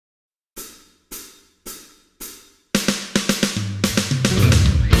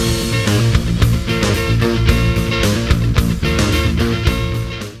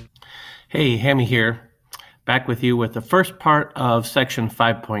Hey, Hammy here, back with you with the first part of section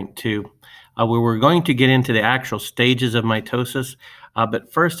 5.2, where we're going to get into the actual stages of mitosis.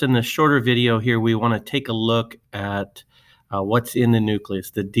 But first, in this shorter video here, we want to take a look at what's in the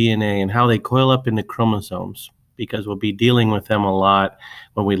nucleus, the DNA, and how they coil up into chromosomes, because we'll be dealing with them a lot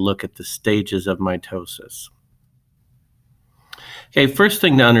when we look at the stages of mitosis. Okay, first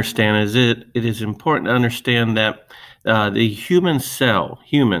thing to understand is it is important to understand that the human cell,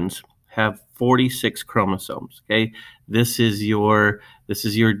 humans, have 46 chromosomes. Okay, this is your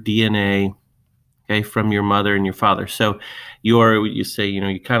DNA, okay, from your mother and your father. So you say,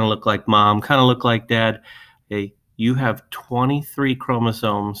 you kind of look like mom, kind of look like dad. Okay, you have 23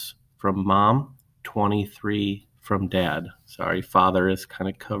 chromosomes from mom, 23 from dad. Sorry, father is kind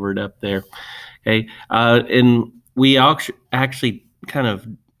of covered up there. Okay, and we actually kind of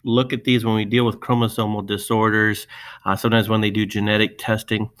look at these when we deal with chromosomal disorders. Sometimes when they do genetic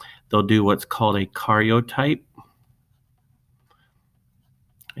testing, they'll do what's called a karyotype,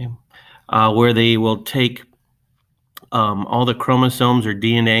 okay, where they will take all the chromosomes or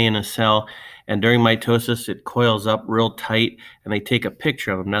DNA in a cell, and during mitosis it coils up real tight, and they take a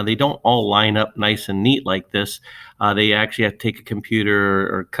picture of them. Now, they don't all line up nice and neat like this. They actually have to take a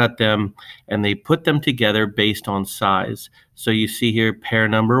computer or cut them, and they put them together based on size. So you see here pair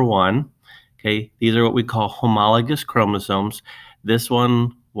number 1. Okay, these are what we call homologous chromosomes. This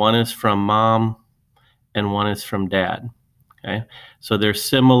one is from mom and one is from dad. Okay, so they're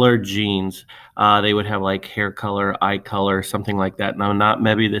similar genes. They would have like hair color, eye color, something like that. Now, not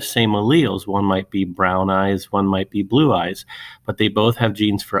maybe the same alleles. One might be brown eyes, one might be blue eyes, but they both have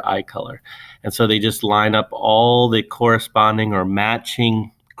genes for eye color. And so they just line up all the corresponding or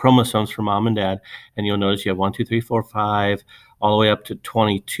matching chromosomes for mom and dad. And you'll notice you have 1, 2, 3, 4, 5, all the way up to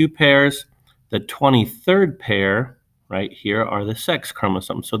 22 pairs. The 23rd pair right here are the sex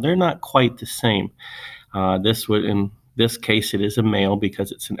chromosomes. So they're not quite the same. In this case, it is a male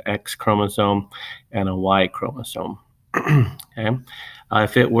because it's an X chromosome and a Y chromosome. Okay.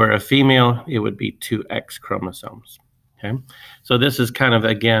 If it were a female, it would be 2 X chromosomes. Okay. So this is kind of,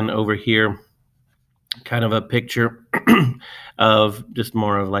 again, over here, kind of a picture of just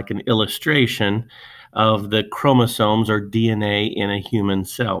more of like an illustration of the chromosomes or DNA in a human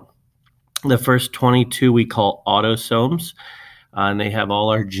cell. The first 22 we call autosomes. And they have all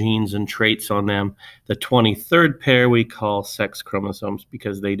our genes and traits on them. The 23rd pair we call sex chromosomes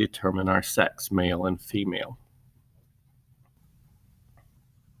because they determine our sex, male and female.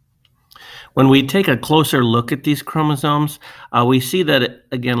 When we take a closer look at these chromosomes, we see that,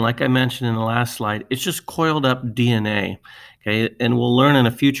 again, like I mentioned in the last slide, it's just coiled up DNA. Okay, and we'll learn in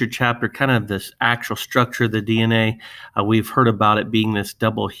a future chapter kind of this actual structure of the DNA. We've heard about it being this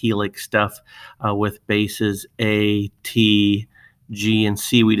double helix stuff with bases A, T, G, and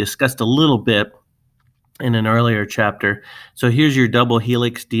C. We discussed a little bit in an earlier chapter. So here's your double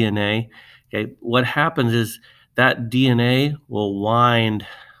helix DNA. Okay, what happens is that DNA will wind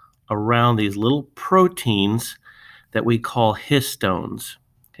around these little proteins that we call histones.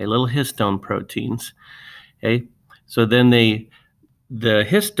 Okay, little histone proteins. Okay, so then the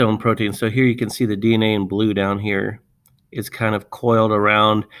histone protein. So here you can see the DNA in blue down here is kind of coiled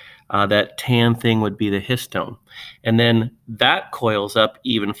around. That tan thing would be the histone. And then that coils up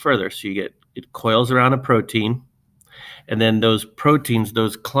even further. So it coils around a protein. And then those proteins,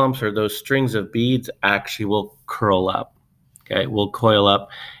 those clumps or those strings of beads actually will curl up. Okay, will coil up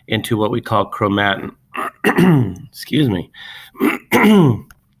into what we call chromatin. Excuse me.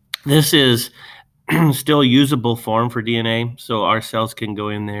 This is still usable form for DNA. So our cells can go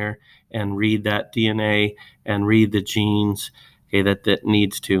in there and read that DNA and read the genes, okay, that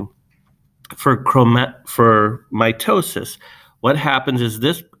needs to. For mitosis, what happens is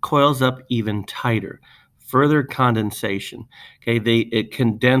this coils up even tighter, further condensation. Okay, it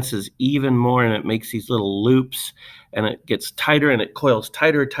condenses even more, and it makes these little loops, and it gets tighter, and it coils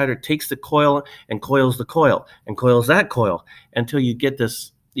tighter and tighter. It takes the coil and coils the coil and coils that coil until you get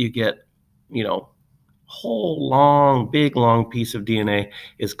this. You get, whole big long piece of DNA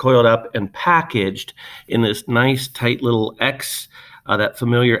is coiled up and packaged in this nice tight little X. That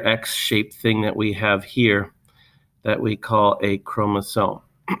familiar X-shaped thing that we have here that we call a chromosome.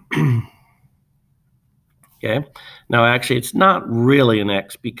 Okay. Now, actually, it's not really an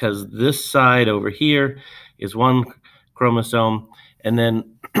X because this side over here is one chromosome. And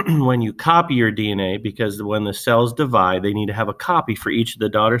then when you copy your DNA, because when the cells divide, they need to have a copy for each of the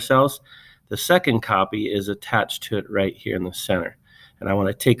daughter cells. The second copy is attached to it right here in the center. And I want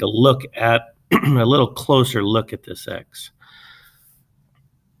to take a look at a little closer look at this X.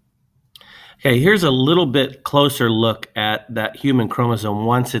 Okay, here's a little bit closer look at that human chromosome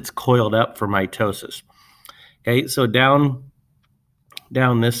once it's coiled up for mitosis. Okay, so down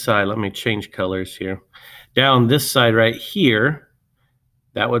this side, let me change colors here. Down this side right here,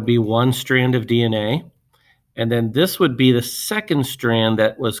 that would be one strand of DNA. And then this would be the second strand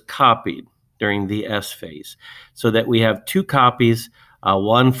that was copied during the S phase, so that we have two copies,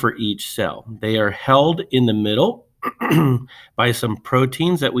 one for each cell. They are held in the middle by some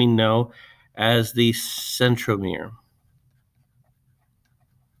proteins that we know as the centromere.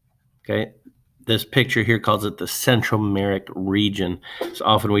 Okay, this picture here calls it the centromeric region. So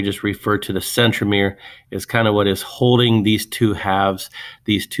often we just refer to the centromere as kind of what is holding these two halves,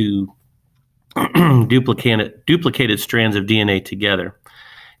 these two duplicated strands of DNA together.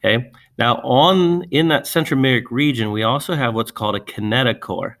 Okay. Now in that centromeric region, we also have what's called a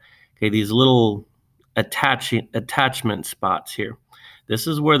kinetochore. Okay, these little attachment spots here. This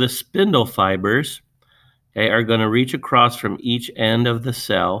is where the spindle fibers, okay, are going to reach across from each end of the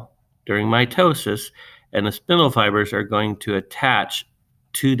cell during mitosis, and the spindle fibers are going to attach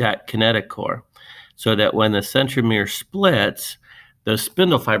to that kinetochore, so that when the centromere splits, those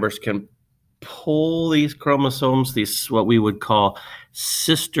spindle fibers can pull these chromosomes, these what we would call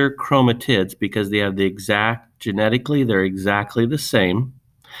sister chromatids, because they have the exact, genetically, they're exactly the same.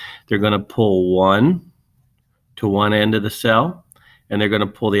 They're going to pull one to one end of the cell, and they're going to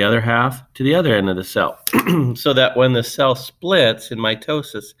pull the other half to the other end of the cell. So that when the cell splits in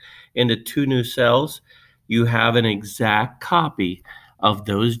mitosis into two new cells, you have an exact copy of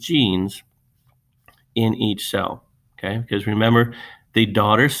those genes in each cell. Okay, because remember, the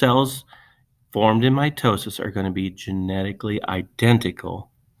daughter cells formed in mitosis are going to be genetically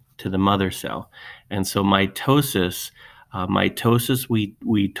identical to the mother cell. And so mitosis,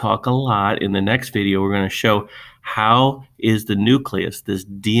 we talk a lot. In the next video, we're going to show how is the nucleus, this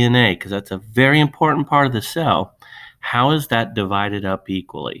DNA, because that's a very important part of the cell, how is that divided up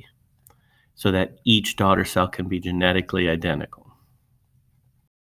equally so that each daughter cell can be genetically identical.